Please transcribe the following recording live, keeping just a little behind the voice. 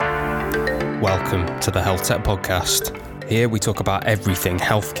Welcome to the Health Tech Podcast. Here we talk about everything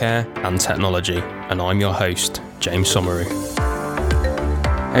healthcare and technology, and I'm your host, James Somaru.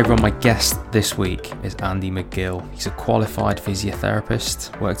 Hey everyone, my guest this week is Andy Magill. He's a qualified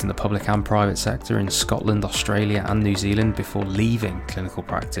physiotherapist, worked in the public and private sector in Scotland, Australia and New Zealand before leaving clinical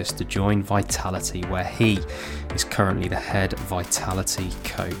practice to join Vitality, where he is currently the head Vitality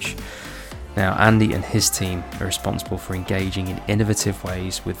coach. Now, Andy and his team are responsible for engaging in innovative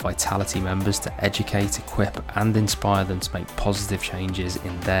ways with Vitality members to educate, equip and inspire them to make positive changes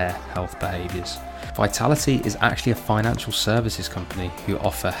in their health behaviours. Vitality is actually a financial services company who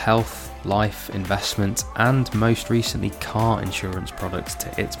offer health, life, investment and most recently car insurance products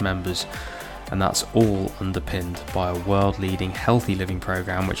to its members. And that's all underpinned by a world-leading healthy living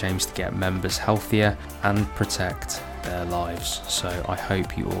program which aims to get members healthier and protect their lives. So I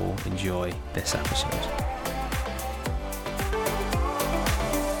hope you all enjoy this episode.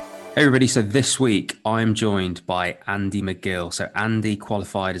 Hey everybody, so this week I'm joined by Andy Magill. So Andy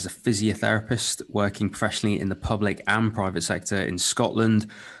qualified as a physiotherapist working professionally in the public and private sector in Scotland,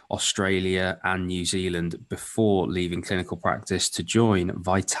 Australia and New Zealand before leaving clinical practice to join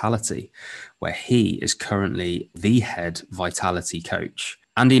Vitality, where he is currently the head Vitality coach.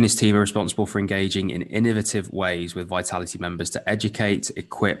 Andy and his team are responsible for engaging in innovative ways with Vitality members to educate,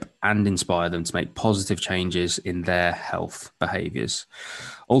 equip and inspire them to make positive changes in their health behaviours.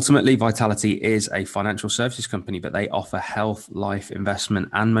 Ultimately, Vitality is a financial services company, but they offer health, life, investment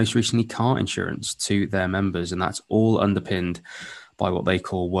and most recently car insurance to their members. And that's all underpinned by what they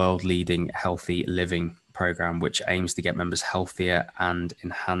call world-leading healthy living program, which aims to get members healthier and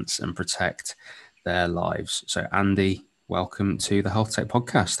enhance and protect their lives. So Andy, welcome to the Health Tech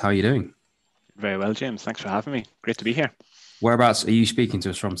Podcast. How are you doing? Very well, James. Thanks for having me. Great to be here. Whereabouts are you speaking to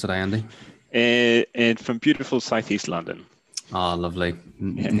us from today, Andy? From beautiful southeast London. Ah, lovely.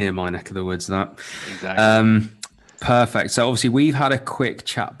 Near my neck of the woods, that. Exactly. Perfect. So obviously we've had a quick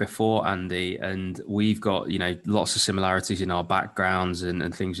chat before, Andy, and we've got, lots of similarities in our backgrounds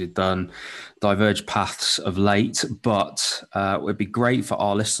and things we've done, diverged paths of late, but it would be great for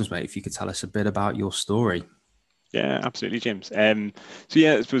our listeners, mate, if you could tell us a bit about your story. Yeah, absolutely, James. I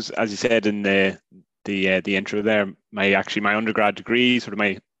suppose, as you said in the intro there, my undergrad degree, sort of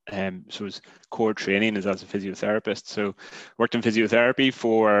my core training is as a physiotherapist. So worked in physiotherapy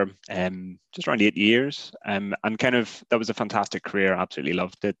for just around 8 years, and kind of that was a fantastic career. Absolutely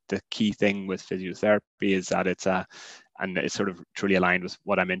loved it. The key thing with physiotherapy is that it's sort of truly aligned with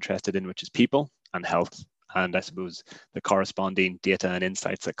what I'm interested in, which is people and health. And I suppose the corresponding data and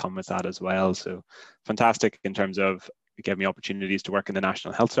insights that come with that as well. So fantastic in terms of it gave me opportunities to work in the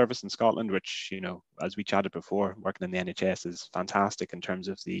National Health Service in Scotland, which, as we chatted before, working in the NHS is fantastic in terms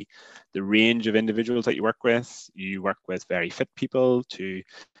of the range of individuals that you work with. You work with very fit people to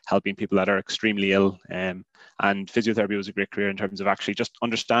helping people that are extremely ill. And physiotherapy was a great career in terms of actually just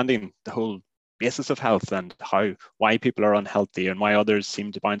understanding the whole basis of health and why people are unhealthy and why others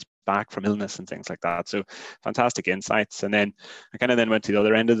seem to bounce back from illness and things like that. So fantastic insights. And then I kind of then went to the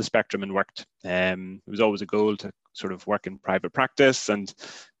other end of the spectrum and worked. It was always a goal to sort of work in private practice and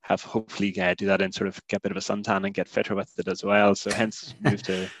have hopefully do that and sort of get a bit of a suntan and get fitter with it as well. So hence moved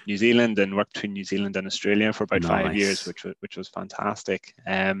to New Zealand and worked between New Zealand and Australia for about 5 years, which was fantastic.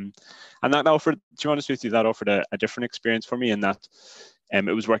 And that offered, to be honest with you, that offered a different experience for me in that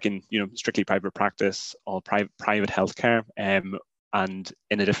it was working, strictly private practice, all private healthcare, and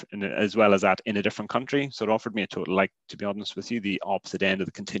as well as that in a different country. So it offered me a total, to be honest with you, the opposite end of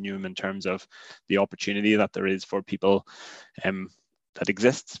the continuum in terms of the opportunity that there is for people, that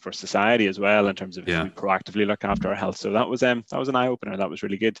exists for society as well in terms of if we proactively look after our health. So that was an eye opener. That was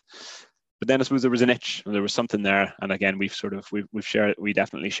really good. But then I suppose there was an itch, and there was something there. And again, we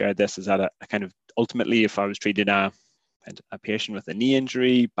definitely shared this, is that a kind of ultimately, if I was treating a patient with a knee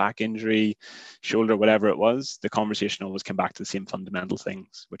injury, back injury, shoulder, whatever it was, the conversation always came back to the same fundamental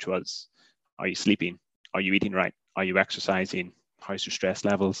things, which was, are you sleeping? Are you eating right? Are you exercising? How's your stress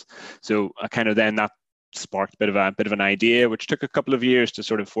levels? So I kind of then that sparked a bit of an idea, which took a couple of years to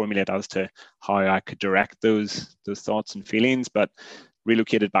sort of formulate as to how I could direct those thoughts and feelings, but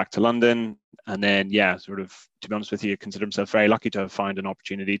relocated back to London. And then, sort of, to be honest with you, consider myself very lucky to have found an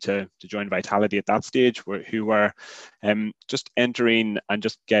opportunity to join Vitality at that stage, who were just entering and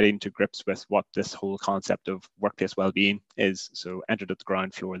just getting to grips with what this whole concept of workplace well-being is. So entered at the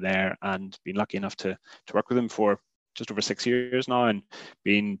ground floor there and been lucky enough to work with them for just over 6 years now, and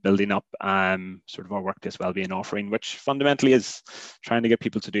been building up sort of our workplace well-being offering, which fundamentally is trying to get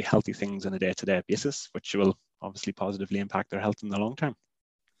people to do healthy things on a day-to-day basis, which will obviously positively impact their health in the long term.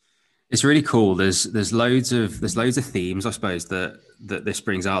 It's really cool. There's loads of themes, I suppose, that this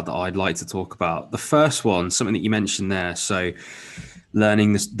brings out that I'd like to talk about. The first one, something that you mentioned there, so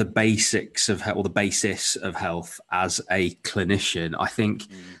learning the basics of health, or the basis of health as a clinician. I think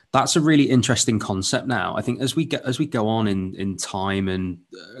that's a really interesting concept now. I think as we go on in time, and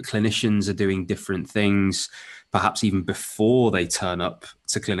clinicians are doing different things, perhaps even before they turn up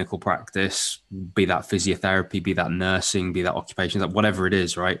to clinical practice, be that physiotherapy, be that nursing, be that occupation, that whatever it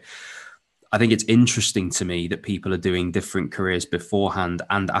is, right? I think it's interesting to me that people are doing different careers beforehand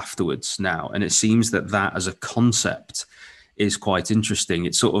and afterwards now. And it seems that as a concept is quite interesting.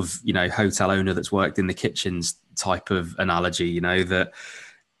 It's sort of, hotel owner that's worked in the kitchens type of analogy, that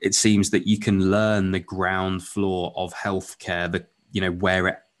it seems that you can learn the ground floor of healthcare,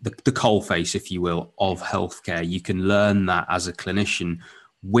 the coal face, if you will, of healthcare. You can learn that as a clinician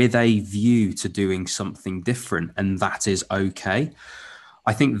with a view to doing something different, and that is okay.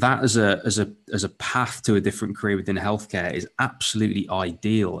 I think that as a path to a different career within healthcare is absolutely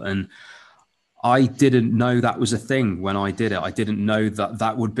ideal. And I didn't know that was a thing when I did it. I didn't know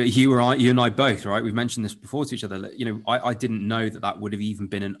that would be you and I both, right? We've mentioned this before to each other. I didn't know that would have even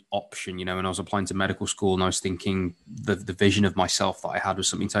been an option. When I was applying to medical school, and I was thinking the vision of myself that I had was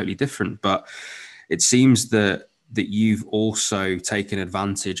something totally different. But it seems that you've also taken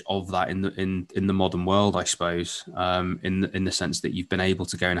advantage of that in the modern world, I suppose, in the sense that you've been able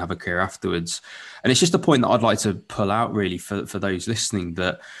to go and have a career afterwards. And it's just a point that I'd like to pull out really for those listening,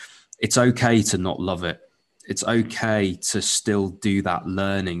 that it's okay to not love it. It's okay to still do that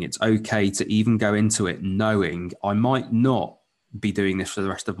learning. It's okay to even go into it knowing I might not be doing this for the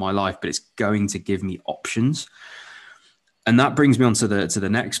rest of my life, but it's going to give me options. And that brings me on to the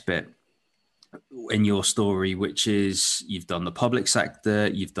next bit in your story, which is you've done the public sector,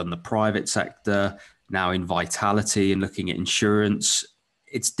 you've done the private sector, now in vitality and looking at insurance.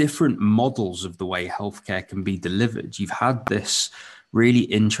 It's different models of the way healthcare can be delivered. You've had this really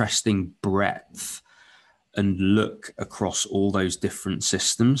interesting breadth and look across all those different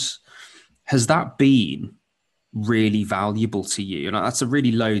systems. Has that been really valuable to you? And that's a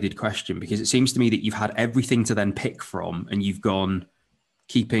really loaded question, because it seems to me that you've had everything to then pick from, and you've gone,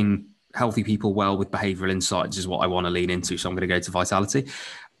 keeping healthy people well with behavioral insights is what I want to lean into, so I'm going to go to vitality.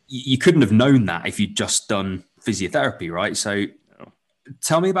 You couldn't have known that if you'd just done physiotherapy, right? So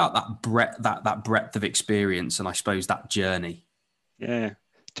tell me about that breadth of experience, and I suppose that journey. Yeah.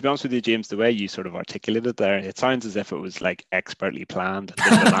 To be honest with you, James, the way you sort of articulated there, it sounds as if it was like expertly planned, a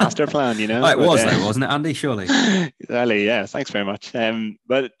bit of a master plan, Oh, it was though, wasn't it, Andy? Surely. Exactly. Yeah. Thanks very much.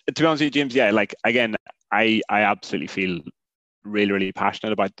 But to be honest with you, James, yeah, like again, I absolutely feel really, really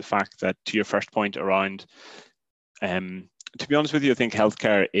passionate about the fact that, to your first point around, to be honest with you, I think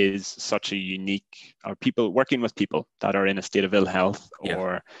healthcare is such a unique, or people working with people that are in a state of ill health,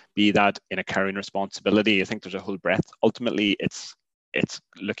 or be that in a caring responsibility. I think there's a whole breadth. Ultimately, it's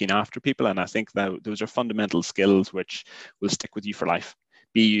looking after people, and I think that those are fundamental skills which will stick with you for life,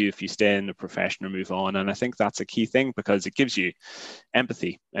 be you if you stay in the profession or move on. And I think that's a key thing, because it gives you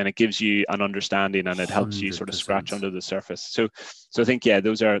empathy and it gives you an understanding, and it helps you sort of scratch under the surface. So I think, yeah,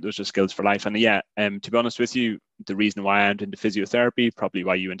 those are skills for life. And yeah, to be honest with you, the reason why I went into physiotherapy, probably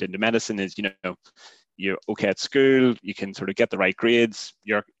why you went into medicine, is you're okay at school, you can sort of get the right grades,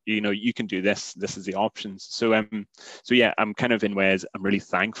 you can do this is the options. So yeah, I'm kind of, in ways, I'm really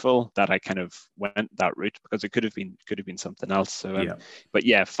thankful that I kind of went that route, because it could have been something else. So but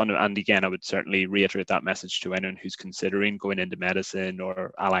yeah, fun. And again, I would certainly reiterate that message to anyone who's considering going into medicine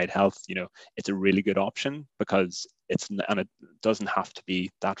or allied health. It's a really good option, because it doesn't have to be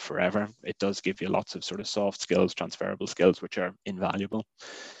that forever. It does give you lots of sort of soft skills, transferable skills, which are invaluable.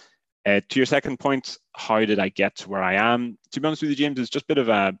 To your second point, how did I get to where I am? To be honest with you, James, it's just a bit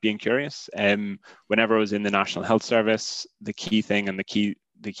of being curious. Whenever I was in the National Health Service, the key thing and the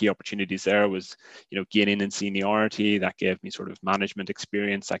key opportunities there was, gaining in seniority. That gave me sort of management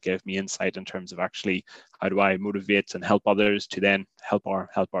experience. That gave me insight in terms of actually how do I motivate and help others to then help our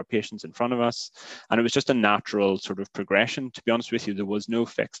patients in front of us. And it was just a natural sort of progression. To be honest with you, there was no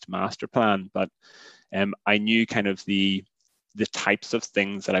fixed master plan, but I knew kind of the types of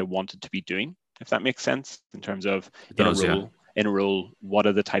things that I wanted to be doing, if that makes sense, in terms of in a role, what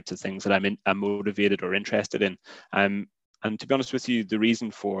are the types of things that I'm motivated or interested in. And to be honest with you, the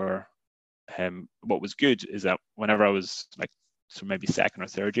reason for what was good is that whenever I was so maybe second or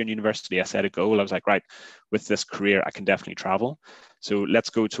third year in university, I set a goal. I was like, right, with this career, I can definitely travel. So let's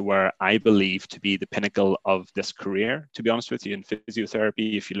go to where I believe to be the pinnacle of this career. To be honest with you, in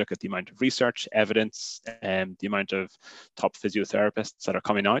physiotherapy, if you look at the amount of research, evidence, and the amount of top physiotherapists that are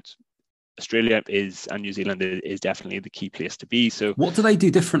coming out, Australia is and New Zealand is definitely the key place to be. So what do they do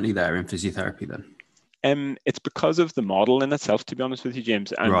differently there in physiotherapy then? It's because of the model in itself, to be honest with you,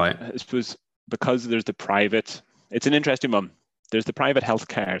 James. And right. I suppose because there's the private, it's an interesting one. There's the private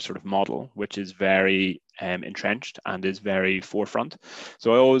healthcare sort of model, which is very entrenched and is very forefront.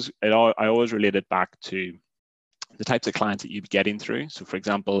 So I always relate it back to the types of clients that you'd be getting through. So for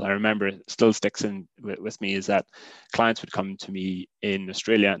example, I remember it still sticks in with me is that clients would come to me in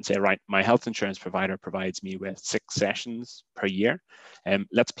Australia and say, right, my health insurance provider provides me with 6 sessions per year.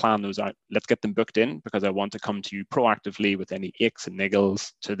 Let's plan those out. Let's get them booked in because I want to come to you proactively with any aches and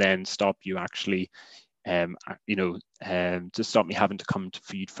niggles to then stop you actually, to stop me having to come to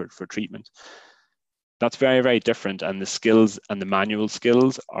feed for treatment. That's very, very different. And the skills and the manual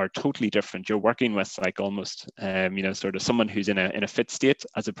skills are totally different. You're working with like almost, sort of someone who's in a fit state,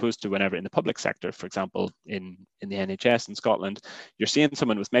 as opposed to whenever in the public sector, for example, in the NHS in Scotland, you're seeing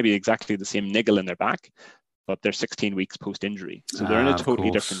someone with maybe exactly the same niggle in their back, but they're 16 weeks post-injury. So they're in a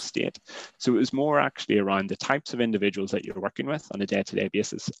totally different state. So it was more actually around the types of individuals that you're working with on a day-to-day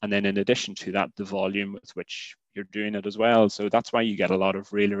basis. And then in addition to that, the volume with which you're doing it as well. So that's why you get a lot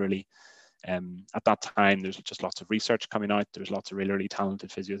of really at that time, there's just lots of research coming out. There's lots of really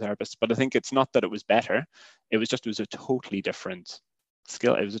talented physiotherapists. But I think it's not that it was better. It was a totally different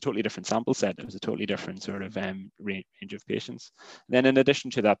skill. It was a totally different sample set. It was a totally different sort of range of patients. And then in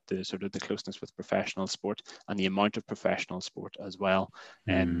addition to that, the sort of the closeness with professional sport and the amount of professional sport as well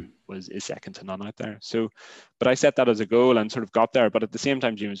is second to none out there. So, but I set that as a goal and sort of got there. But at the same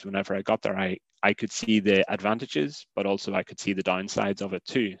time, James, whenever I got there, I could see the advantages, but also I could see the downsides of it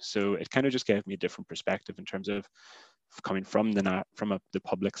too. So it kind of just gave me a different perspective in terms of coming from the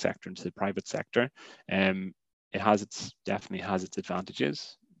public sector into the private sector. It definitely has its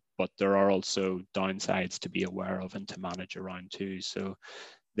advantages, but there are also downsides to be aware of and to manage around too. So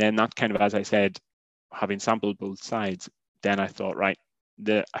then that kind of, as I said, having sampled both sides, then I thought, right,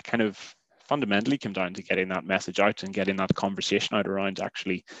 I kind of fundamentally came down to getting that message out and getting that conversation out around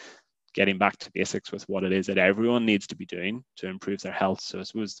actually getting back to basics with what it is that everyone needs to be doing to improve their health. So I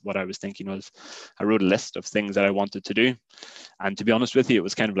suppose what I was thinking was I wrote a list of things that I wanted to do. And to be honest with you, it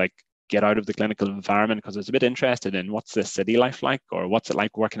was kind of like, get out of the clinical environment because I was a bit interested in what's the city life like, or what's it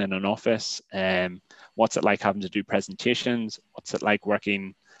like working in an office, what's it like having to do presentations, what's it like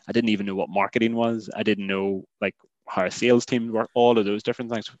working, I didn't even know what marketing was, I didn't know like how a sales team work, all of those different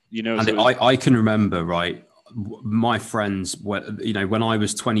things, And so I can remember, right, my friends, when I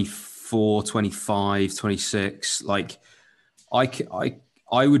was 24, 25, 26, like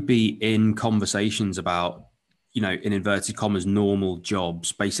I would be in conversations about, in inverted commas, normal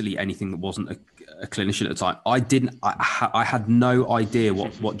jobs, basically anything that wasn't a clinician at the time. I had no idea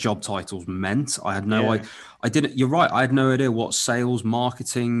what job titles meant. I had no idea. I didn't, you're right. I had no idea what sales,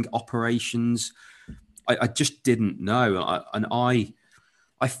 marketing, operations, I just didn't know. I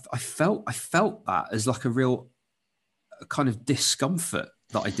felt that as like a real kind of discomfort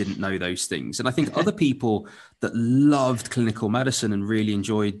that I didn't know those things. And I think other people that loved clinical medicine and really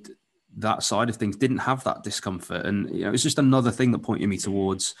enjoyed that side of things didn't have that discomfort. And it's just another thing that pointed me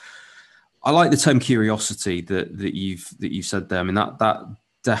towards, I like the term curiosity that you've said there. I mean,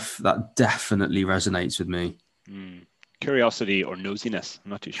 that definitely resonates with me. Curiosity or nosiness,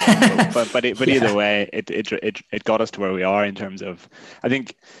 I'm not too sure, but either way, it got us to where we are in terms of, I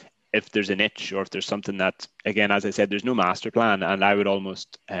think if there's a niche or if there's something that, again, as I said, there's no master plan, and I would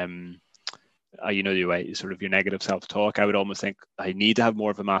almost the way sort of your negative self-talk, I would almost think I need to have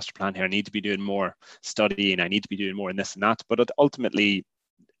more of a master plan here. I need to be doing more studying. I need to be doing more in this and that. But ultimately,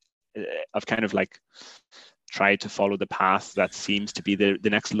 I've kind of like tried to follow the path that seems to be the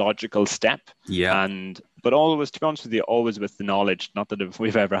next logical step. Yeah. But always, to be honest with you, always with the knowledge, not that if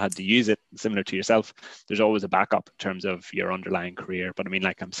we've ever had to use it, similar to yourself, there's always a backup in terms of your underlying career. But I mean,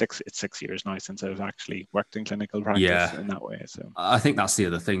 like it's 6 years now since I've actually worked in clinical practice in that way. So I think that's the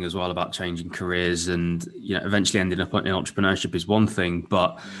other thing as well about changing careers, and eventually ending up in entrepreneurship is one thing,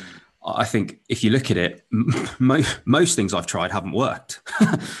 but I think if you look at it, most things I've tried haven't worked.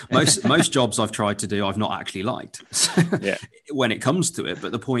 most jobs I've tried to do, I've not actually liked when it comes to it.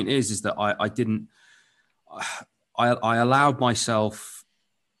 But the point is that I allowed myself,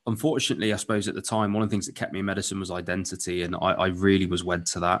 unfortunately, I suppose at the time, one of the things that kept me in medicine was identity. And I really was wed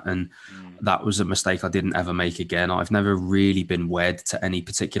to that. And that was a mistake I didn't ever make again. I've never really been wed to any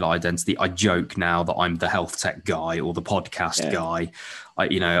particular identity. I joke now that I'm the health tech guy or the podcast guy.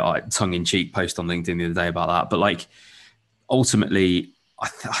 I tongue in cheek post on LinkedIn the other day about that. But like, ultimately, I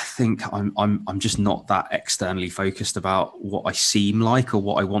think I'm just not that externally focused about what I seem like or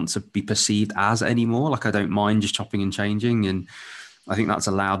what I want to be perceived as anymore. Like, I don't mind just chopping and changing. And I think that's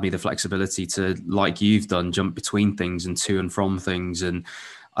allowed me the flexibility to, like you've done, jump between things and to and from things. And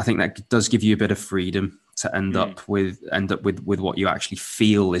I think that does give you a bit of freedom to end up with what you actually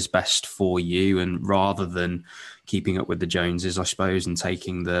feel is best for you, and rather than keeping up with the Joneses, I suppose, and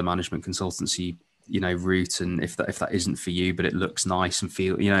taking the management consultancy route. And if that isn't for you, but it looks nice and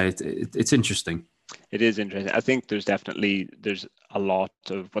it's interesting. It is interesting. I think there's a lot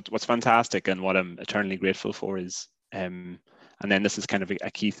of what's fantastic, and what I'm eternally grateful for is, and then this is kind of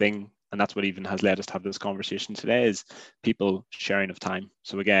a key thing, and that's what even has led us to have this conversation today, is people sharing of time.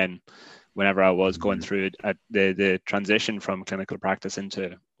 So again, whenever I was going through the transition from clinical practice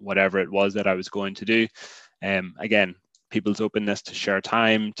into whatever it was that I was going to do, again, people's openness to share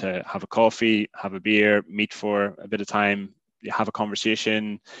time, to have a coffee, have a beer, meet for a bit of time, have a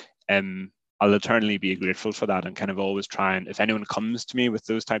conversation. I'll eternally be grateful for that, and kind of always try, and if anyone comes to me with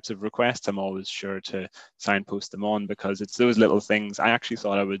those types of requests, I'm always sure to signpost them on, because it's those little things. I actually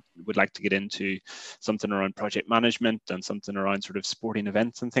thought I would like to get into something around project management and something around sort of sporting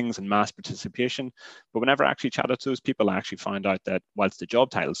events and things and mass participation. But whenever I actually chatted to those people, I actually found out that whilst the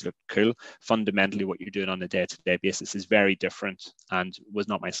job titles look cool, fundamentally what you're doing on a day-to-day basis is very different and was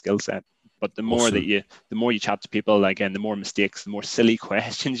not my skill set. But the more Awesome. the more you chat to people, again, the more mistakes, the more silly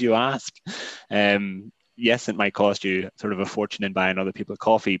questions you ask. Yes, it might cost you sort of a fortune in buying other people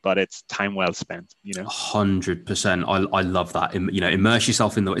coffee, but it's time well spent, 100%. I love that. Immerse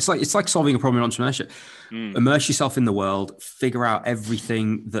yourself in it's like solving a problem in entrepreneurship. Immerse yourself in the world, figure out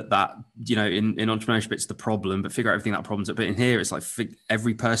everything that in entrepreneurship it's the problem, but figure out everything that problem's at. But in here it's like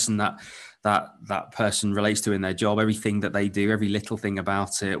every person that person relates to in their job, everything that they do, every little thing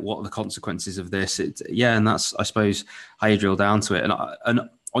about it, what are the consequences of this? And that's, I suppose, how you drill down to it. And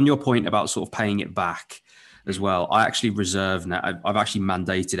on your point about sort of paying it back as well, I actually reserve now. I've actually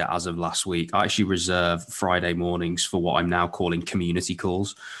mandated it as of last week. I actually reserve Friday mornings for what I'm now calling community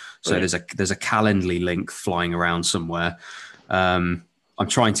calls. So there's a Calendly link flying around somewhere. I'm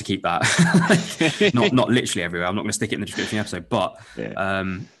trying to keep that not literally everywhere. I'm not going to stick it in the description of the episode, but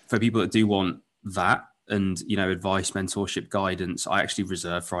for people that do want that and advice, mentorship, guidance, I actually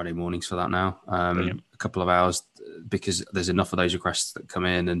reserve Friday mornings for that now. A couple of hours, because there's enough of those requests that come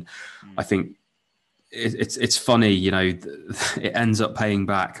in, and I think it's funny, it ends up paying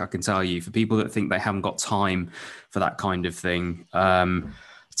back. I can tell you, for people that think they haven't got time for that kind of thing.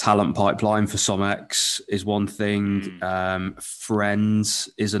 Talent pipeline for Somex is one thing. Friends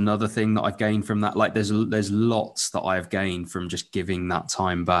is another thing that I've gained from that. Like there's lots that I've gained from just giving that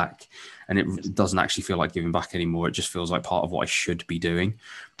time back, and it doesn't actually feel like giving back anymore. It just feels like part of what I should be doing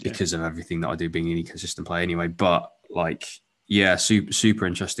because of everything that I do, being an ecosystem player anyway. But super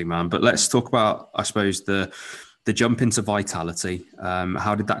interesting, man. But let's talk about, I suppose, the jump into Vitality.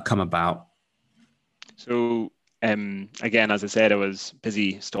 How did that come about? So again, as I said, I was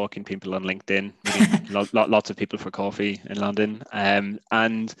busy stalking people on LinkedIn, meeting lots of people for coffee in London.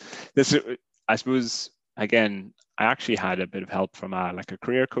 And this, I suppose, again, I actually had a bit of help from a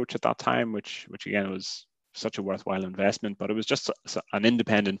career coach at that time, which again was such a worthwhile investment. But it was just an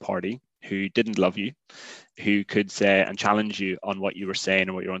independent party who didn't love you, who could say and challenge you on what you were saying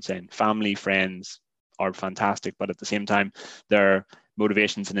and what you weren't saying. Family, friends are fantastic, but at the same time, their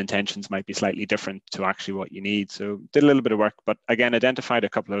motivations and intentions might be slightly different to actually what you need. So did a little bit of work, but again, identified a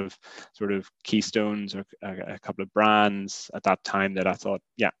couple of sort of keystones or a couple of brands at that time that I thought,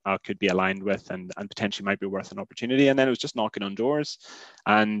 I could be aligned with and potentially might be worth an opportunity. And then it was just knocking on doors,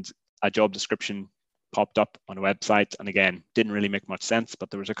 and a job description popped up on a website, and again, didn't really make much sense, but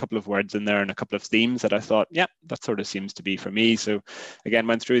there was a couple of words in there and a couple of themes that I thought, that sort of seems to be for me. So again,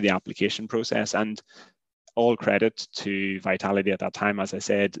 went through the application process, and all credit to Vitality at that time. As I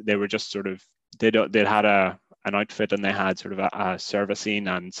said, they were just sort of, they'd had an outfit, and they had sort of a servicing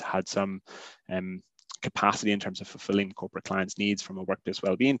and had some capacity in terms of fulfilling corporate clients' needs from a workplace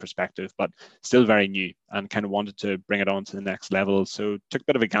well-being perspective, but still very new, and kind of wanted to bring it on to the next level. So took a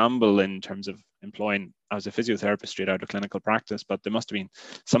bit of a gamble in terms of employing. I was a physiotherapist straight out of clinical practice, but there must have been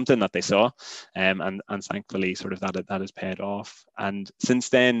something that they saw, and thankfully sort of that has paid off. And since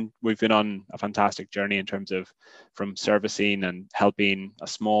then, we've been on a fantastic journey in terms of from servicing and helping a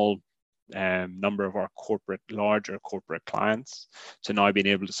small number of our larger corporate clients to now being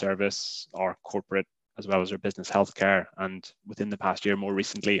able to service our corporate as well as our business healthcare, and within the past year, more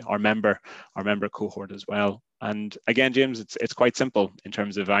recently, our member cohort as well. And again, James, it's quite simple in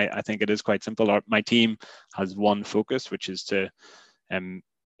terms of, I think it is quite simple. My team has one focus, which is to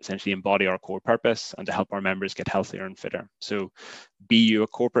essentially embody our core purpose and to help our members get healthier and fitter. So be you a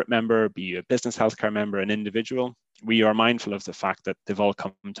corporate member, be you a business healthcare member, an individual, we are mindful of the fact that they've all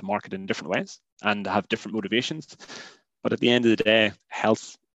come to market in different ways and have different motivations. But at the end of the day,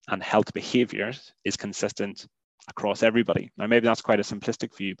 health and health behaviors is consistent across everybody. Now, maybe that's quite a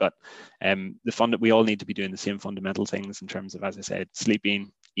simplistic view, but we all need to be doing the same fundamental things in terms of, as I said,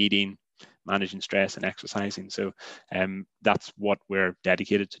 sleeping, eating, managing stress, and exercising. So that's what we're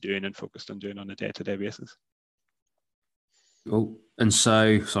dedicated to doing and focused on doing on a day-to-day basis. Oh, and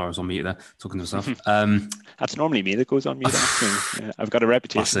so, sorry, I was on mute there, talking to myself. That's normally me that goes on mute, actually. Yeah, I've got a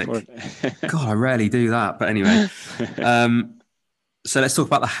reputation for it. God, I rarely do that. But anyway, so let's talk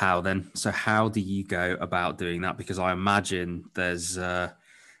about the how then. So how do you go about doing that? Because I imagine there's a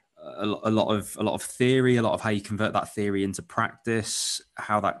lot of theory, a lot of how you convert that theory into practice,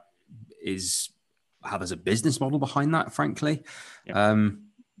 how there's a business model behind that, frankly.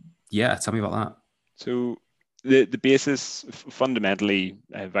 Yeah, tell me about that. So the basis, fundamentally,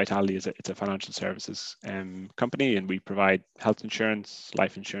 Vitality it's a financial services company, and we provide health insurance,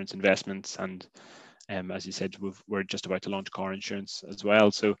 life insurance, investments, and as you said, we're just about to launch car insurance as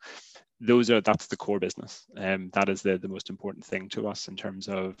well. So that's the core business. That is the most important thing to us in terms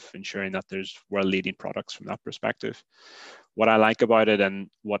of ensuring that there's world-leading products from that perspective. What I like about it, and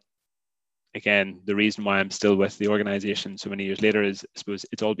again, the reason why I'm still with the organization so many years later is, I suppose,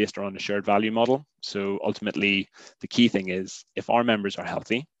 it's all based around a shared value model. So ultimately, the key thing is, if our members are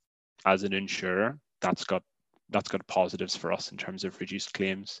healthy, as an insurer, that's got positives for us in terms of reduced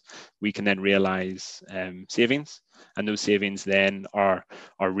claims. We can then realize savings, and those savings then are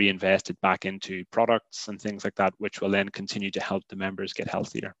reinvested back into products and things like that, which will then continue to help the members get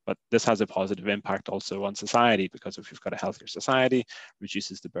healthier. But this has a positive impact also on society, because if we've got a healthier society,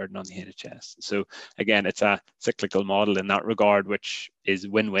 reduces the burden on the NHS. So again, it's a cyclical model in that regard, which is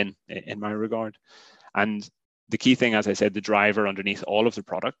win-win in my regard. And the key thing, as I said, the driver underneath all of the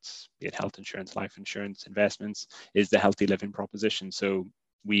products, be it health insurance, life insurance, investments, is the healthy living proposition. So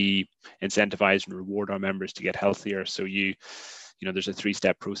we incentivize and reward our members to get healthier. So there's a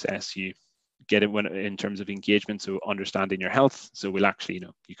 3-step process. You get it in terms of engagement, so understanding your health. So we'll actually,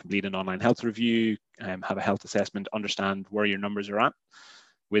 you complete an online health review, have a health assessment, understand where your numbers are at.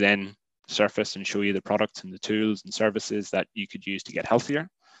 We then surface and show you the products and the tools and services that you could use to get healthier.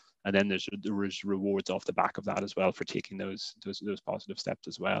 And then there's rewards off the back of that as well for taking those positive steps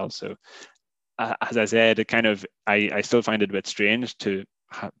as well. So as I said, it kind of, I still find it a bit strange to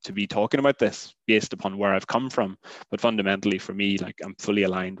be talking about this based upon where I've come from. But fundamentally for me, like, I'm fully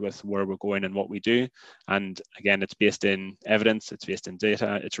aligned with where we're going and what we do. And again, it's based in evidence, it's based in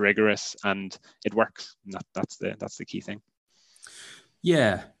data, it's rigorous, and it works. And that's the key thing.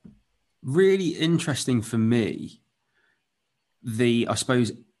 Yeah, really interesting for me. I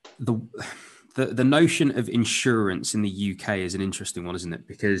suppose the notion of insurance in the UK is an interesting one, isn't it?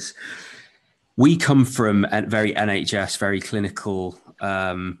 Because we come from a very NHS, very clinical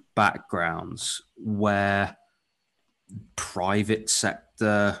backgrounds, where private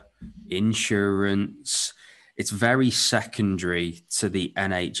sector insurance, it's very secondary to the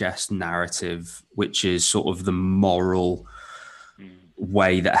NHS narrative, which is sort of the moral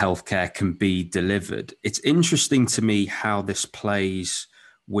way that healthcare can be delivered. It's interesting to me how this plays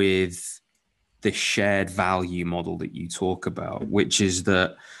with this shared value model that you talk about, which is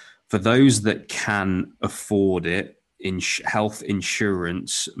that for those that can afford it, health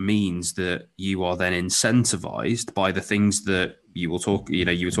insurance means that you are then incentivized by the things that you were talking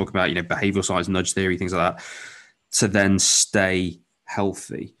about, behavioral science, nudge theory, things like that, to then stay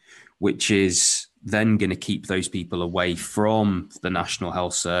healthy, which is then going to keep those people away from the National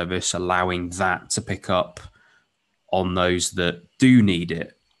Health Service, allowing that to pick up on those that do need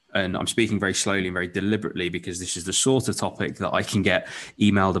it. And I'm speaking very slowly and very deliberately because this is the sort of topic that I can get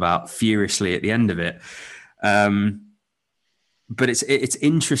emailed about furiously at the end of it. But it's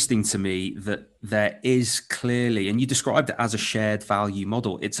interesting to me that there is clearly, and you described it as a shared value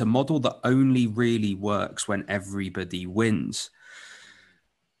model. It's a model that only really works when everybody wins.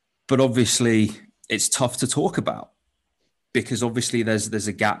 But obviously, it's tough to talk about because obviously there's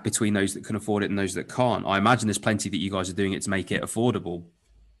a gap between those that can afford it and those that can't. I imagine there's plenty that you guys are doing it to make it affordable,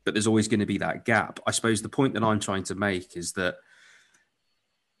 but there's always going to be that gap. I suppose the point that I'm trying to make is that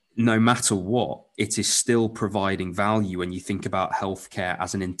no matter what, it is still providing value when you think about healthcare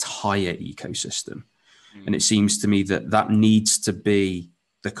as an entire ecosystem. And it seems to me that needs to be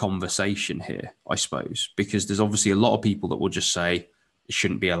the conversation here, I suppose, because there's obviously a lot of people that will just say it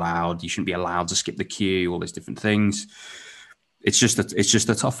shouldn't be allowed. You shouldn't be allowed to skip the queue, all these different things. It's just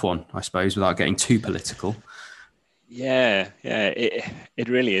a tough one, I suppose, without getting too political. Yeah, it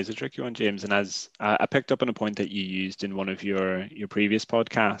really is a tricky one, James. And as I picked up on a point that you used in one of your previous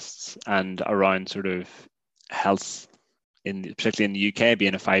podcasts and around sort of health particularly in the UK,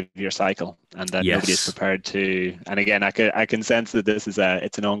 being a 5-year cycle, and that nobody is Yes. prepared to. And again, I can sense that this is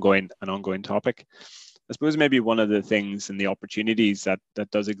it's an ongoing topic. I suppose maybe one of the things and the opportunities that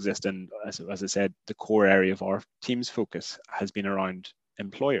does exist, and as I said, the core area of our team's focus has been around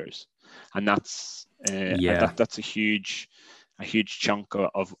employers, and that's that's a huge chunk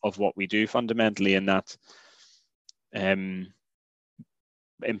of what we do fundamentally, in that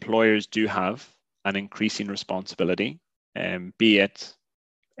employers do have an increasing responsibility, be it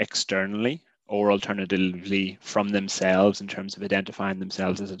externally or alternatively from themselves, in terms of identifying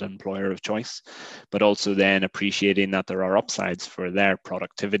themselves as an employer of choice, but also then appreciating that there are upsides for their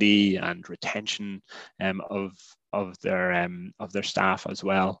productivity and retention of their staff as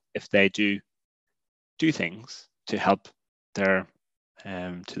well, if they do things to help their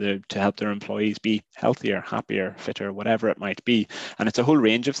to help their employees be healthier, happier, fitter, whatever it might be. And it's a whole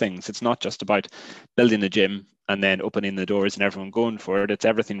range of things. It's not just about building a gym and then opening the doors and everyone going for it. It's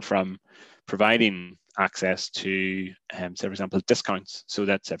everything from providing access to, say, for example, discounts. So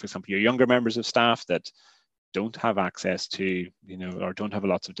that, say, for example, your younger members of staff that don't have access to, or don't have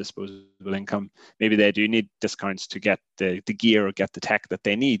lots of disposable income, maybe they do need discounts to get the gear or get the tech that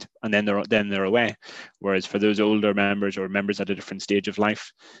they need, and then they're away. Whereas for those older members or members at a different stage of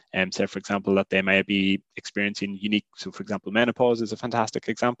life, say, for example, that they may be experiencing unique, so for example, menopause is a fantastic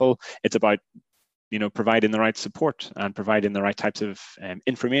example. It's about providing the right support and providing the right types of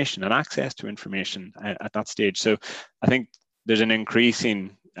information and access to information at that stage. So I think there's an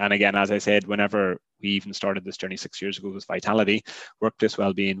increasing, and again, as I said, whenever we even started this journey 6 years ago with Vitality, workplace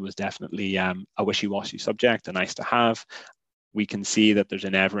wellbeing was definitely a wishy-washy subject, a nice to have. We can see that there's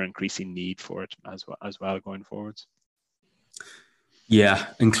an ever increasing need for it as well going forwards. Yeah,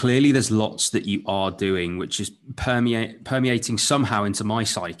 and clearly there's lots that you are doing, which is permeating somehow into my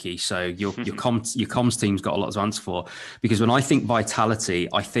psyche. So your comms team's got a lot to answer for, because when I think Vitality,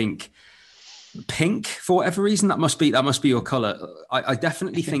 I think pink for whatever reason. That must be your color. I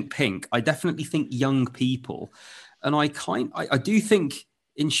definitely think pink. I definitely think young people, and I do think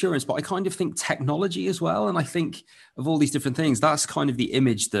insurance, but I kind of think technology as well. And I think of all these different things. That's kind of the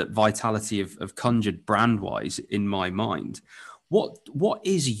image that Vitality have conjured brand wise in my mind. What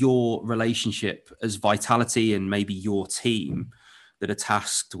is your relationship as Vitality and maybe your team that are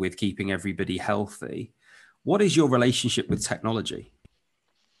tasked with keeping everybody healthy? What is your relationship with technology?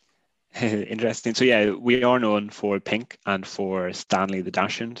 Interesting. So yeah, we are known for pink and for Stanley the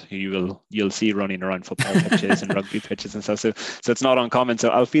Dachshund, who you'll see running around football pitches and rugby pitches and stuff. So it's not uncommon. So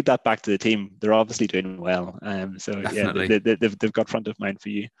I'll feed that back to the team. They're obviously doing well. So definitely. Yeah, they've got front of mind for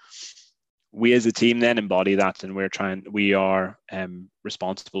you. We as a team then embody that, and we are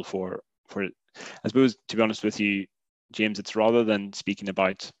responsible for. I suppose, to be honest with you, James, it's rather than speaking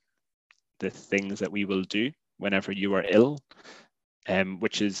about the things that we will do whenever you are ill,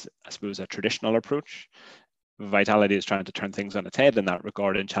 which is, I suppose, a traditional approach. Vitality is trying to turn things on its head in that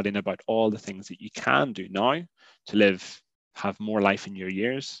regard, and chatting about all the things that you can do now to have more life in your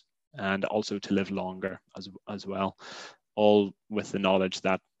years, and also to live longer as well. All with the knowledge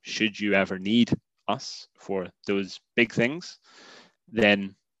that should you ever need us for those big things,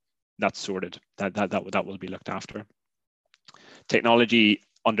 then that's sorted. That will be looked after. Technology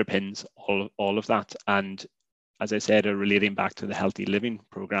underpins all of that, and as I said, relating back to the Healthy Living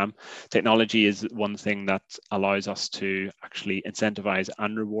program, technology is one thing that allows us to actually incentivize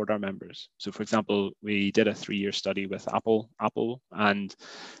and reward our members. So, for example, we did a 3-year study with Apple, and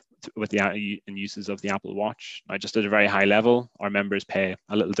with the uses of the Apple Watch. Now, just at a very high level, our members pay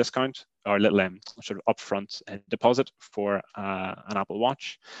a little discount or a little sort of upfront deposit for an Apple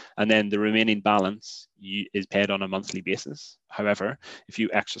Watch, and then the remaining balance is paid on a monthly basis. However, if you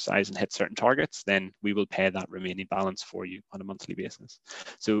exercise and hit certain targets, then we will pay that remaining balance for you on a monthly basis.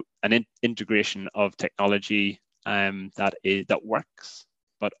 So an integration of technology that works,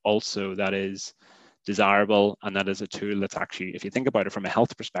 but also that is desirable, and that is a tool that's actually, if you think about it from a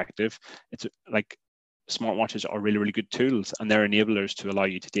health perspective, it's like smartwatches are really, really good tools, and they're enablers to allow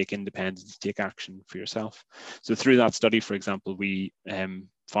you to take independence, take action for yourself. So through that study, for example, we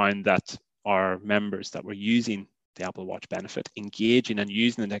found that our members that were using the Apple Watch benefit, engaging and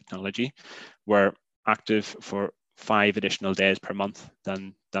using the technology, were active for 5 additional days per month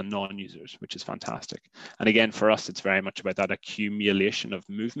than non-users, which is fantastic. And again, for us, it's very much about that accumulation of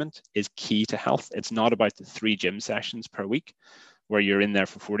movement is key to health. It's not about the 3 gym sessions per week where you're in there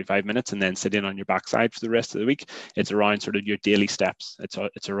for 45 minutes and then sitting on your backside for the rest of the week. It's around sort of your daily steps.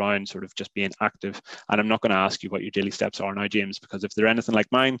 It's around sort of just being active. And I'm not going to ask you what your daily steps are now, James, because if they're anything like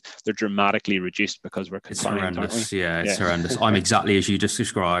mine, they're dramatically reduced because we're confined. It's horrendous. Yeah, it's horrendous. I'm exactly as you just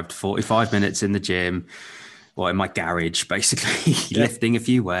described, 45 minutes in the gym, Well, in my garage, basically, Yeah. lifting a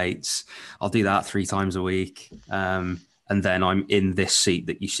few weights. I'll do that 3 times a week. And then I'm in this seat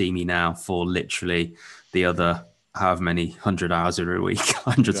that you see me now for literally the other however many 100 hours a week,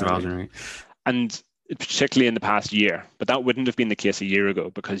 hundreds of hours Exactly. a week. And particularly in the past year, but that wouldn't have been the case a year ago,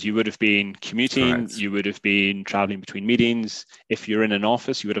 because you would have been commuting, Correct. you would have been traveling between meetings. If you're in an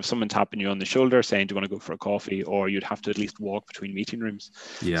office, you would have someone tapping you on the shoulder saying, do you want to go for a coffee? Or you'd have to at least walk between meeting rooms.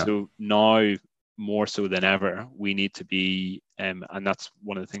 Yeah. So now, more so than ever, we need to be, and that's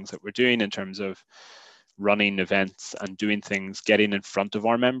one of the things that we're doing in terms of running events and doing things, getting in front of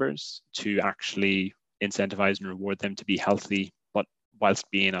our members to actually incentivize and reward them to be healthy, but whilst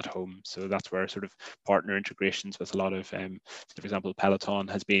being at home. So that's where sort of partner integrations with a lot of, for example, Peloton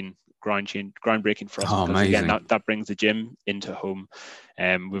has been groundbreaking for us, Oh, because again, amazing. that brings the gym into home.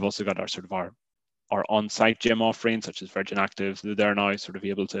 We've also got our on-site gym offering, such as Virgin Active. They're now sort of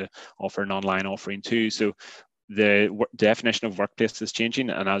able to offer an online offering too. So the definition of workplace is changing,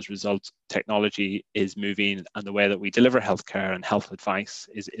 and as a result, technology is moving, and the way that we deliver healthcare and health advice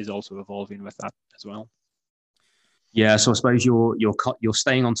is also evolving with that as well. Yeah, so I suppose you're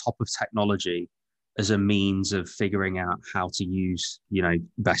staying on top of technology as a means of figuring out how to use,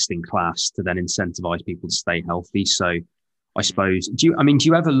 best in class to then incentivize people to stay healthy. So I suppose, do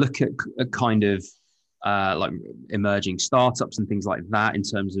you ever look at kind of like emerging startups and things like that in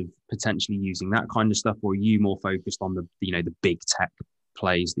terms of potentially using that kind of stuff, or are you more focused on the big tech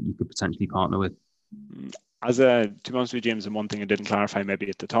plays that you could potentially partner with? To be honest with you, James, and one thing I didn't clarify maybe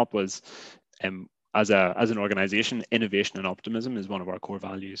at the top was, as an organization, innovation and optimism is one of our core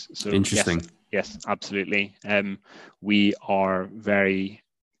values. So Interesting. yes, absolutely. We are very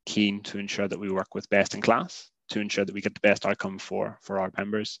keen to ensure that we work with best in class to ensure that we get the best outcome for our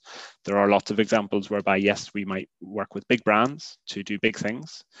members. There are lots of examples whereby, yes, we might work with big brands to do big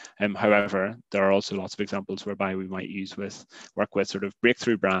things. However, there are also lots of examples whereby we might work with sort of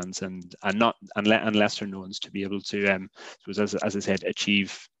breakthrough brands and lesser knowns to be able to, as I said,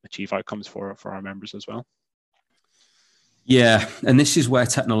 achieve outcomes for our members as well. Yeah, and this is where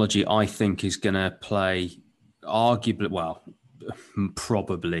technology, I think, is going to play arguably, well,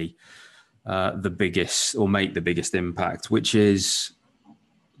 probably the biggest, or make the biggest impact, which is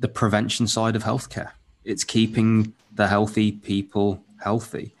the prevention side of healthcare. It's keeping the healthy people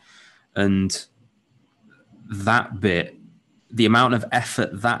healthy. And that bit, the amount of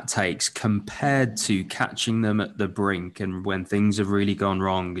effort that takes compared to catching them at the brink and when things have really gone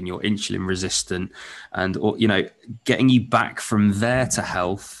wrong and you're insulin resistant and, or, getting you back from there to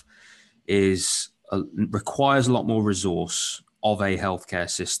health requires a lot more resource of a healthcare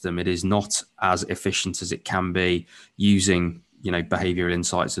system. It is not as efficient as it can be using, behavioral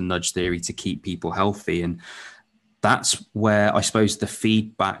insights and nudge theory to keep people healthy. And that's where I suppose the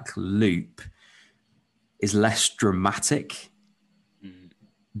feedback loop is less dramatic.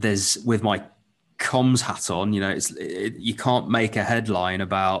 There's, with my comms hat on, you can't make a headline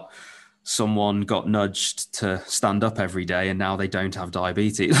about someone got nudged to stand up every day and now they don't have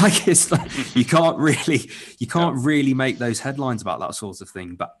diabetes. You can't really make those headlines about that sort of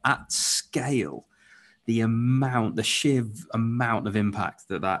thing. But at scale, the sheer amount of impact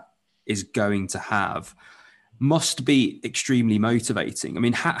that is going to have must be extremely motivating. I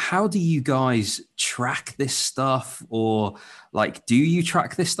mean, how do you guys track this stuff? Or do you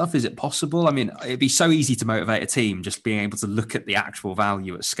track this stuff? Is it possible? I mean, it'd be so easy to motivate a team just being able to look at the actual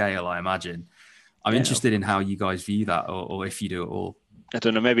value at scale, I imagine. I'm interested in how you guys view that, or if you do at all. I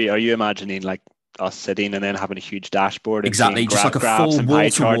don't know, maybe are you imagining us sitting and then having a huge dashboard and exactly, seeing just like a graphs full and pie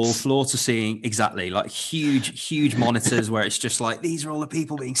wall-to-wall, charts? floor to ceiling, exactly, like huge monitors where it's just like, these are all the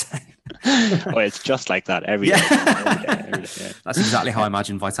people being saved. Oh, it's just like that every day. Every day, yeah. That's exactly how I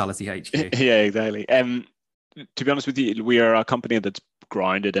imagine Vitality HQ. Yeah, exactly. To be honest with you, we are a company that's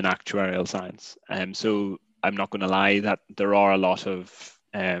grounded in actuarial science. So I'm not going to lie that there are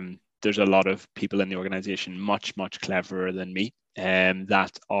there's a lot of people in the organization much cleverer than me,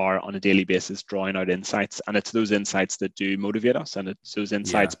 that are on a daily basis drawing out insights, and it's those insights that do motivate us, and it's those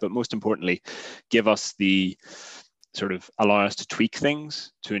insights, but most importantly, give us the sort of allow us to tweak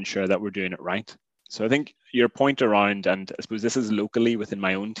things to ensure that we're doing it right. So I think your point around, and I suppose this is locally within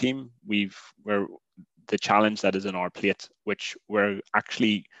my own team, we're the challenge that is on our plate, which we're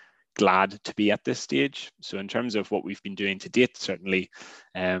actually glad to be at this stage. So in terms of what we've been doing to date, certainly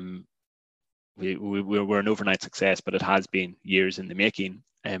we're an overnight success, but it has been years in the making.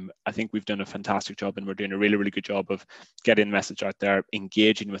 I think we've done a fantastic job, and we're doing a really good job of getting the message out there,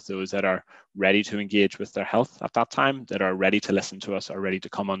 engaging with those that are ready to engage with their health at that time, that are ready to listen to us, are ready to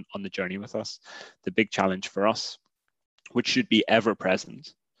come on the journey with us. The big challenge for us, which should be ever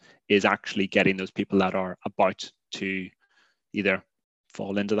present, is actually getting those people that are about to either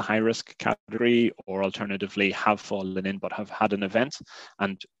fall into the high risk category or alternatively have fallen in but have had an event.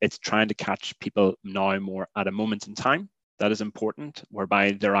 And it's trying to catch people now more at a moment in time. That is important,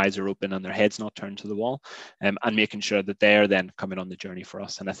 whereby their eyes are open and their head's not turned to the wall, and making sure that they're then coming on the journey for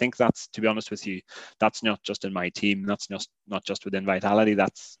us. And I think that's, to be honest with you, that's not just in my team, that's not just within Vitality,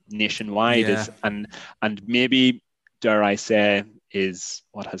 that's nationwide. Yeah. And maybe, dare I say, is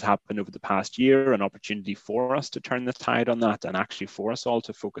what has happened over the past year an opportunity for us to turn the tide on that, and actually for us all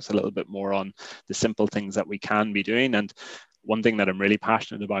to focus a little bit more on the simple things that we can be doing. And one thing that I'm really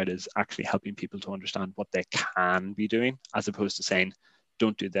passionate about is actually helping people to understand what they can be doing, as opposed to saying,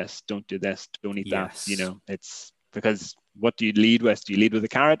 don't do this, don't do this, don't eat that. You know, it's because what do you lead with? Do you lead with a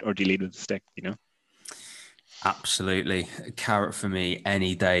carrot or do you lead with a stick? You know? Absolutely. A carrot for me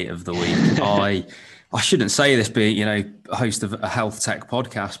any day of the week. I shouldn't say this being, you know, host of a health tech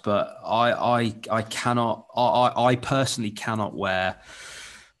podcast, but I personally cannot wear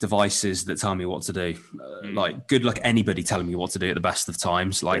devices that tell me what to do. Like, good luck anybody telling me what to do at the best of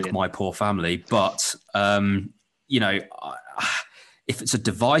times, like Brilliant. My poor family. But, you know, if it's a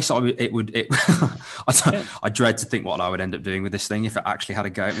device, I dread to think what I would end up doing with this thing if it actually had a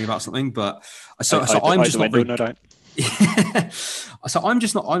go at me about something. But so I'm just not very. So I'm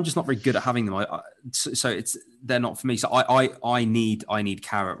just not very good at having them. They're not for me. So I need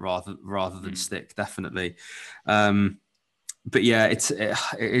carrot rather than stick, definitely. But yeah, it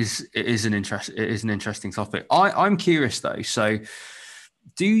is an interesting topic. I'm curious though. So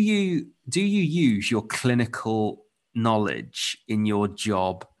do you use your clinical knowledge in your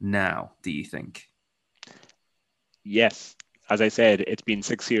job now, do you think? Yes. As I said, it's been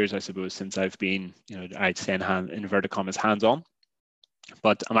 6 years, I suppose, since I've been, you know, I'd say in inverted commas, hands-on.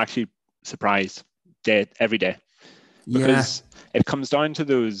 But I'm actually surprised every day. Because it comes down to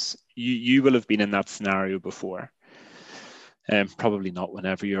those, you will have been in that scenario before. Probably not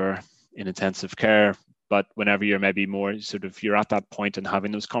whenever you're in intensive care, but whenever you're maybe more sort of, you're at that point and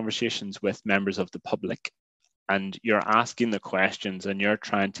having those conversations with members of the public, and you're asking the questions and you're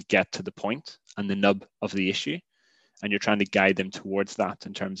trying to get to the point and the nub of the issue, and you're trying to guide them towards that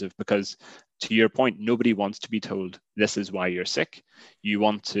in terms of, because to your point, nobody wants to be told this is why you're sick. You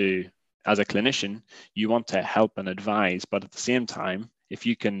want to, as a clinician, you want to help and advise, but at the same time, if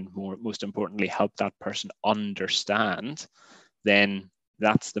you can most importantly help that person understand, then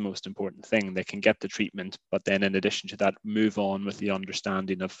that's the most important thing. They can get the treatment, but then in addition to that, move on with the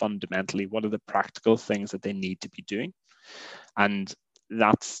understanding of fundamentally what are the practical things that they need to be doing. And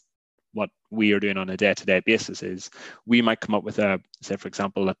that's what we are doing on a day-to-day basis. Is we might come up with say for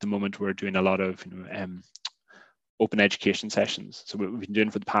example, at the moment we're doing a lot of open education sessions. So what we've been doing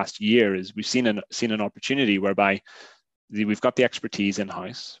for the past year is we've seen an opportunity whereby we've got the expertise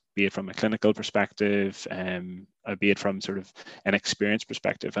in-house, be it from a clinical perspective, be it from sort of an experience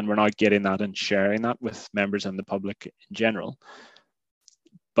perspective, and we're now getting that and sharing that with members and the public in general.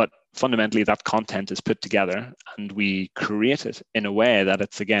 But fundamentally, that content is put together and we create it in a way that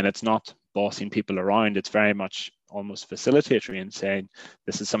it's not bossing people around. It's very much almost facilitatory and saying,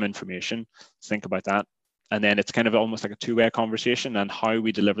 this is some information, think about that. And then it's kind of almost like a two-way conversation, and how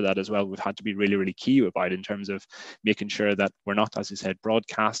we deliver that as well, we've had to be really, really key about in terms of making sure that we're not, as you said,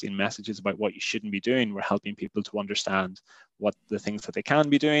 broadcasting messages about what you shouldn't be doing. We're helping people to understand what the things that they can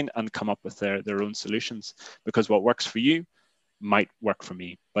be doing and come up with their own solutions, because what works for you might work for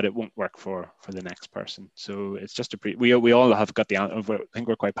me, but it won't work for the next person. So it's just we all have got I think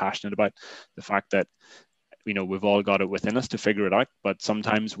we're quite passionate about the fact that, you know, we've all got it within us to figure it out, but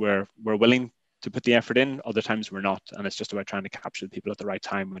sometimes we're willing to put the effort in, other times we're not, and it's just about trying to capture the people at the right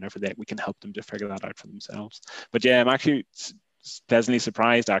time whenever we can help them to figure that out for themselves. But yeah, I'm actually pleasantly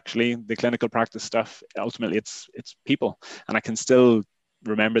surprised. Actually, the clinical practice stuff, ultimately it's people, and I can still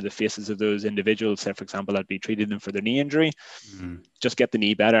remember the faces of those individuals. Say for example, I'd be treating them for their knee injury, just get the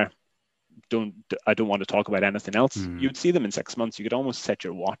knee better, I don't want to talk about anything else. You'd see them in 6 months. You could almost set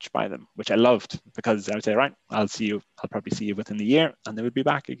your watch by them, which I loved, because I would say, right, I'll probably see you within the year, and they would be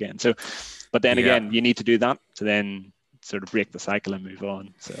back again. So, but then again, you need to do that to then sort of break the cycle and move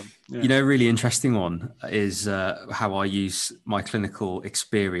on. So, you know, a really interesting one is how I use my clinical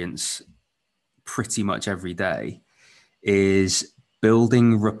experience pretty much every day is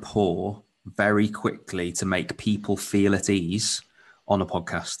building rapport very quickly to make people feel at ease on a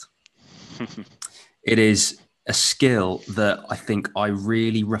podcast. It is a skill that I think I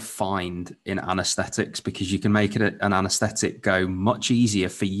really refined in anesthetics, because you can make it an anesthetic go much easier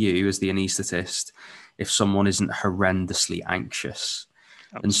for you as the anesthetist if someone isn't horrendously anxious.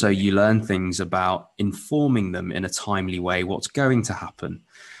 Absolutely. And so you learn things about informing them in a timely way what's going to happen.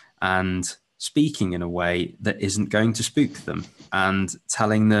 and speaking in a way that isn't going to spook them, and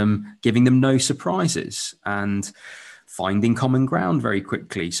giving them no surprises, and finding common ground very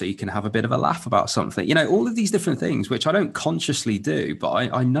quickly so you can have a bit of a laugh about something. All of these different things, which I don't consciously do, but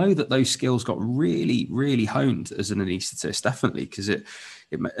I know that those skills got really, really honed as an anaesthetist, definitely, because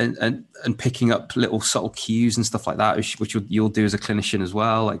and picking up little subtle cues and stuff like that, which you'll do as a clinician as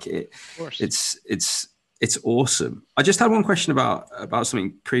well. It's awesome. I just had one question about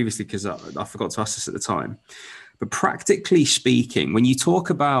something previously, because I forgot to ask this at the time. But practically speaking, when you talk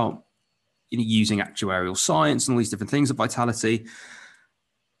about using actuarial science and all these different things of vitality,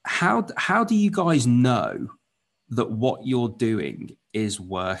 how do you guys know that what you're doing is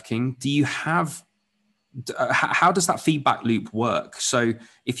working? Do you have how does that feedback loop work? So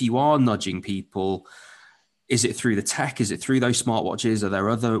if you are nudging people, is it through the tech? Is it through those smartwatches? Are there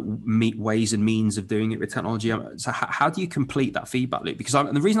other ways and means of doing it with technology? So how do you complete that feedback loop? Because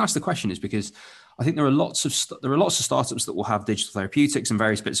and the reason I ask the question is because I think there are lots of startups that will have digital therapeutics and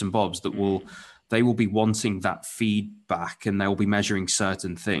various bits and bobs that will be wanting that feedback, and they will be measuring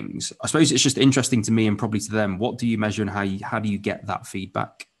certain things. I suppose it's just interesting to me, and probably to them, what do you measure and how do you get that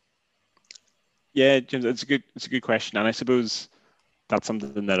feedback? Yeah, James, it's a good question, and I suppose that's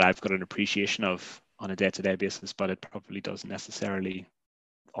something that I've got an appreciation of on a day-to-day basis, but it probably doesn't necessarily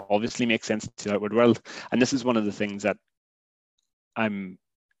obviously make sense to the outward world. And this is one of the things that I'm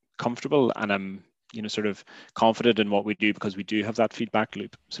comfortable and I'm sort of confident in what we do, because we do have that feedback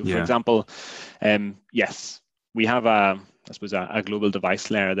loop. So for example, yes, we have I suppose a global device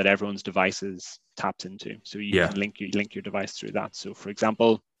layer that everyone's devices taps into. So you can link your device through that. So for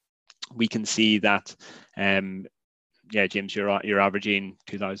example, we can see that James, you're averaging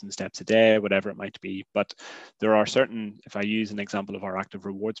 2,000 steps a day, whatever it might be. But there are certain, if I use an example of our active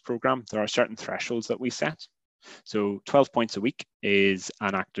rewards program, there are certain thresholds that we set. So 12 points a week is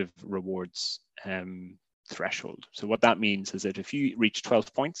an active rewards threshold. So what that means is that if you reach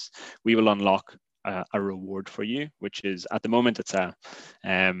 12 points, we will unlock a reward for you, which is, at the moment, it's a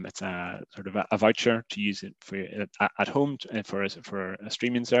sort of a voucher to use it for at home for a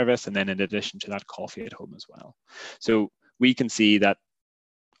streaming service, and then in addition to that, coffee at home as well. So we can see that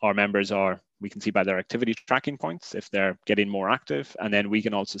our members we can see by their activity tracking points if they're getting more active, and then we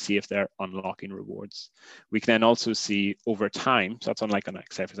can also see if they're unlocking rewards. We can then also see over time, so that's unlike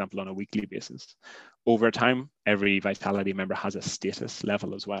say, for example, on a weekly basis. Over time, every Vitality member has a status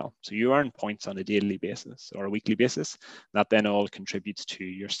level as well. So you earn points on a daily basis or a weekly basis. That then all contributes to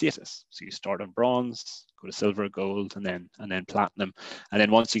your status. So you start on bronze, go to silver, gold, and then platinum. And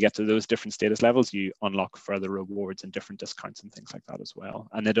then once you get to those different status levels, you unlock further rewards and different discounts and things like that as well.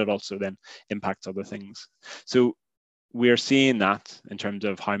 And then it also then impacts other things. So we're seeing that in terms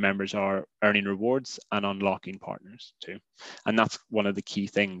of how members are earning rewards and unlocking partners too. And that's one of the key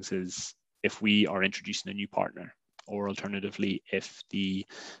things, is if we are introducing a new partner, or alternatively, if the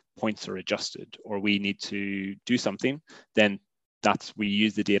points are adjusted or we need to do something, then we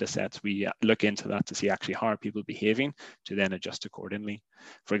use the data sets, we look into that to see actually how are people behaving, to then adjust accordingly.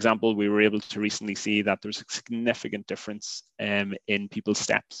 For example, we were able to recently see that there's a significant difference in people's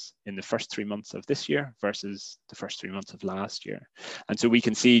steps in the first 3 months of this year versus the first 3 months of last year. And so we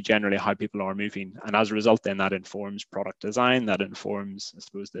can see generally how people are moving. And as a result, then that informs product design, that informs, I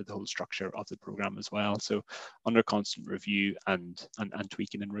suppose, the whole structure of the program as well. So under constant review and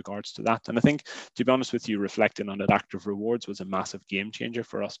tweaking in regards to that. And I think, to be honest with you, reflecting on it, active rewards was a massive game changer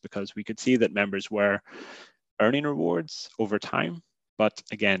for us, because we could see that members were earning rewards over time. But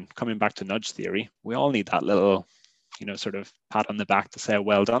again, coming back to nudge theory, we all need that little, sort of pat on the back to say,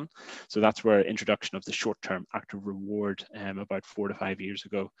 well done. So that's where introduction of the short-term active reward about 4 to 5 years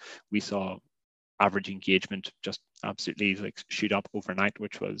ago, we saw average engagement just absolutely shoot up overnight,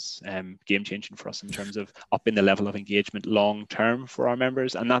 which was game changing for us in terms of upping the level of engagement long term for our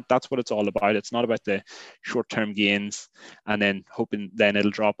members. And that's what it's all about. It's not about the short term gains and then hoping then it'll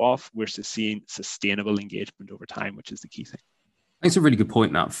drop off. We're seeing sustainable engagement over time, which is the key thing. I think it's a really good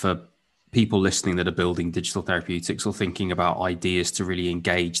point, that for people listening that are building digital therapeutics or thinking about ideas to really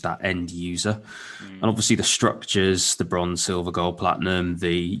engage that end user. And obviously the structures, the bronze, silver, gold, platinum,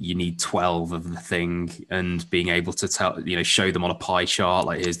 you need 12 of the thing, and being able to show them on a pie chart,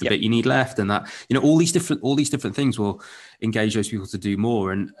 like here's the bit you need left, and that, all these different things will engage those people to do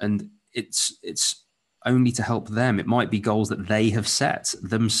more. And it's only to help them. It might be goals that they have set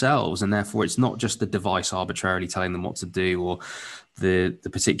themselves, and therefore it's not just the device arbitrarily telling them what to do, or the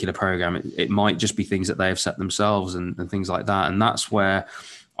particular program. It might just be things that they have set themselves and things like that. And that's where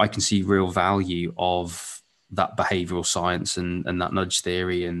I can see real value of that behavioral science and that nudge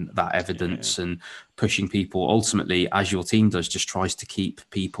theory and that evidence, and pushing people ultimately, as your team does, just tries to keep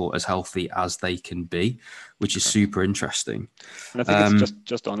people as healthy as they can be, which is super interesting. And I think it's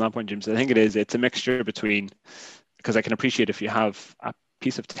just on that point, James, I think it's a mixture between, because I can appreciate if you have a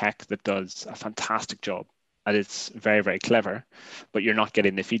piece of tech that does a fantastic job and it's very, very clever, but you're not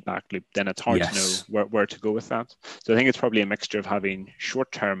getting the feedback loop, then it's hard to know where to go with that. So I think it's probably a mixture of having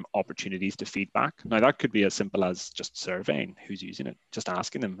short-term opportunities to feedback. Now, that could be as simple as just surveying who's using it, just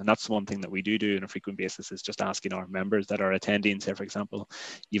asking them. And that's one thing that we do on a frequent basis, is just asking our members that are attending, say, for example,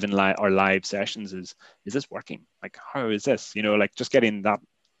 even our live sessions, is this working? Like, how is this? Like just getting that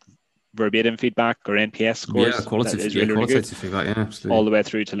verbatim feedback or NPS scores. Qualitative feedback, absolutely. All the way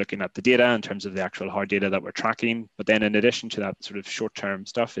through to looking at the data in terms of the actual hard data that we're tracking. But then in addition to that sort of short-term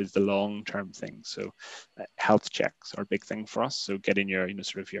stuff is the long-term thing. So health checks are a big thing for us. So getting your,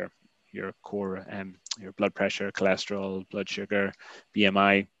 sort of your core, your blood pressure, cholesterol, blood sugar,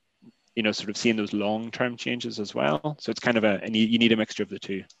 BMI, sort of seeing those long-term changes as well. So it's kind of and you need a mixture of the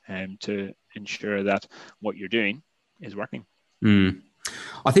two to ensure that what you're doing is working.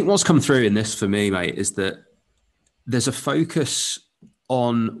 I think what's come through in this for me, mate, is that there's a focus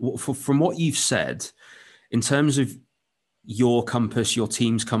on, from what you've said, in terms of your compass, your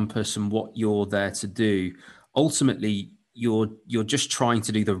team's compass, and what you're there to do. Ultimately, you're just trying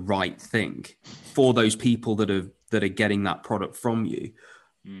to do the right thing for those people that are getting that product from you,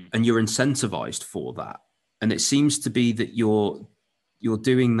 and you're incentivized for that. And it seems to be that you're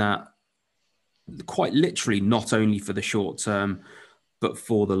doing that quite literally, not only for the short term, but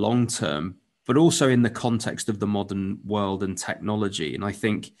for the long term, but also in the context of the modern world and technology. And I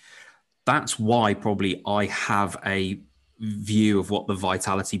think that's why probably I have a view of what the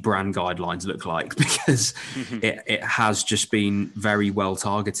Vitality brand guidelines look like, because it has just been very well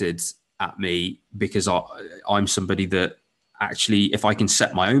targeted at me, because I'm somebody that actually, if I can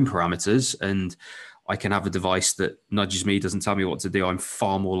set my own parameters and I can have a device that nudges me, doesn't tell me what to do, I'm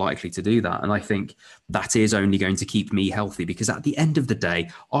far more likely to do that. And I think that is only going to keep me healthy, because at the end of the day,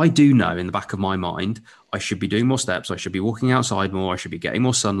 I do know in the back of my mind, I should be doing more steps. I should be walking outside more. I should be getting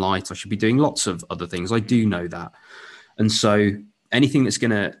more sunlight. I should be doing lots of other things. I do know that. And so anything that's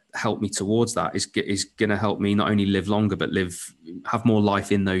going to help me towards that is going to help me not only live longer, but have more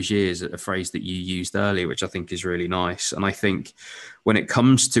life in those years, a phrase that you used earlier, which I think is really nice. And I think when it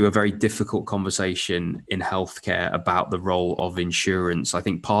comes to a very difficult conversation in healthcare about the role of insurance, I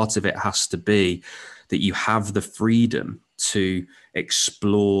think part of it has to be that you have the freedom to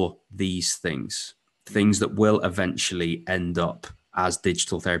explore these things that will eventually end up as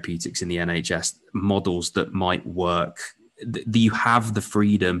digital therapeutics in the NHS, models that might work. You have the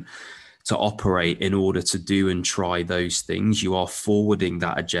freedom to operate in order to do and try those things. You are forwarding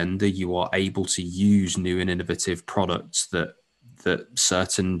that agenda. You are able to use new and innovative products that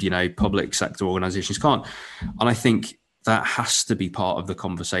certain, public sector organizations can't. And I think that has to be part of the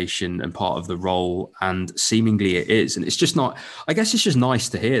conversation and part of the role. And seemingly it is. And it's just not, I guess it's just nice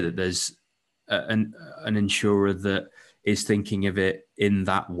to hear that there's an insurer that is thinking of it in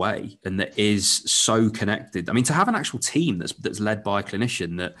that way and that is so connected. I mean, to have an actual team that's led by a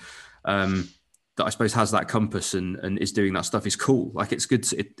clinician that I suppose has that compass and is doing that stuff is cool. Like, it's good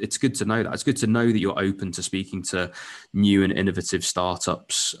to know that. It's good to know that you're open to speaking to new and innovative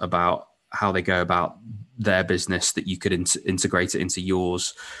startups about how they go about their business, that you could integrate it into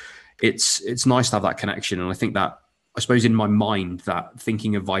yours. It's nice to have that connection. And I think that, I suppose in my mind, that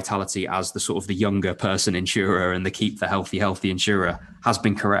thinking of Vitality as the sort of the younger person insurer and the keep the healthy insurer has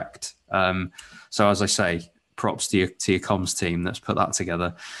been correct. So as I say, props to your comms team that's put that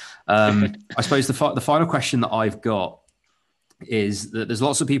together. I suppose the final question that I've got is that there's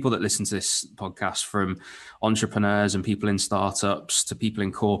lots of people that listen to this podcast, from entrepreneurs and people in startups to people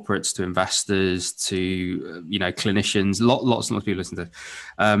in corporates to investors to clinicians. Lots and lots of people listen to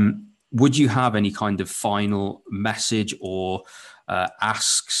this. Would you have any kind of final message or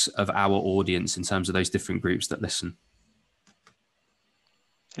asks of our audience in terms of those different groups that listen?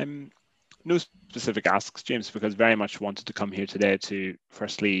 No specific asks, James, because very much wanted to come here today to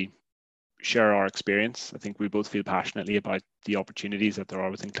firstly share our experience. I think we both feel passionately about the opportunities that there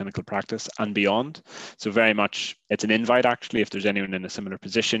are within clinical practice and beyond. So very much it's an invite, actually. If there's anyone in a similar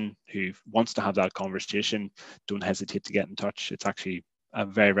position who wants to have that conversation, don't hesitate to get in touch. It's actually,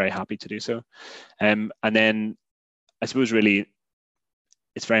 I'm very, very happy to do so. And then I suppose really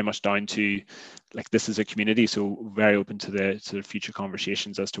it's very much down to, like, this is a community, so very open to the future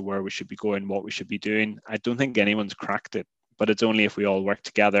conversations as to where we should be going, what we should be doing. I don't think anyone's cracked it but it's only if we all work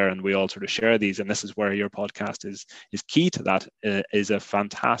together and we all sort of share these. And this is where your podcast is key to that. Is a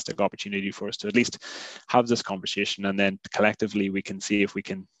fantastic opportunity for us to at least have this conversation, and then collectively we can see if we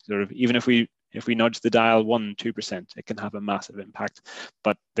can sort of, even if we nudge the dial 1-2%, it can have a massive impact.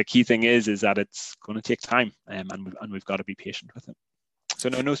 But the key thing is that it's going to take time, and we've got to be patient with it. So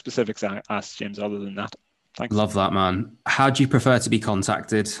no specifics asked, James, other than that. Thanks. Love that, man. How do you prefer to be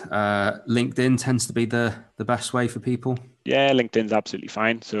contacted? LinkedIn tends to be the best way for people. Yeah, LinkedIn's absolutely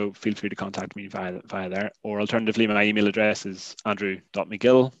fine. So feel free to contact me via there. Or alternatively, my email address is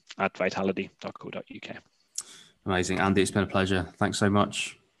andrew.magill@vitality.co.uk. Amazing. Andy, it's been a pleasure. Thanks so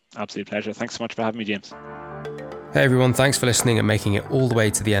much. Absolute pleasure. Thanks so much for having me, James. Hey everyone, thanks for listening and making it all the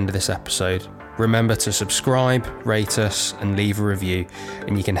way to the end of this episode. Remember to subscribe, rate us, and leave a review.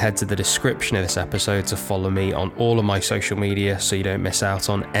 And you can head to the description of this episode to follow me on all of my social media so you don't miss out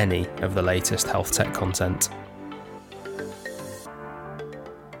on any of the latest health tech content.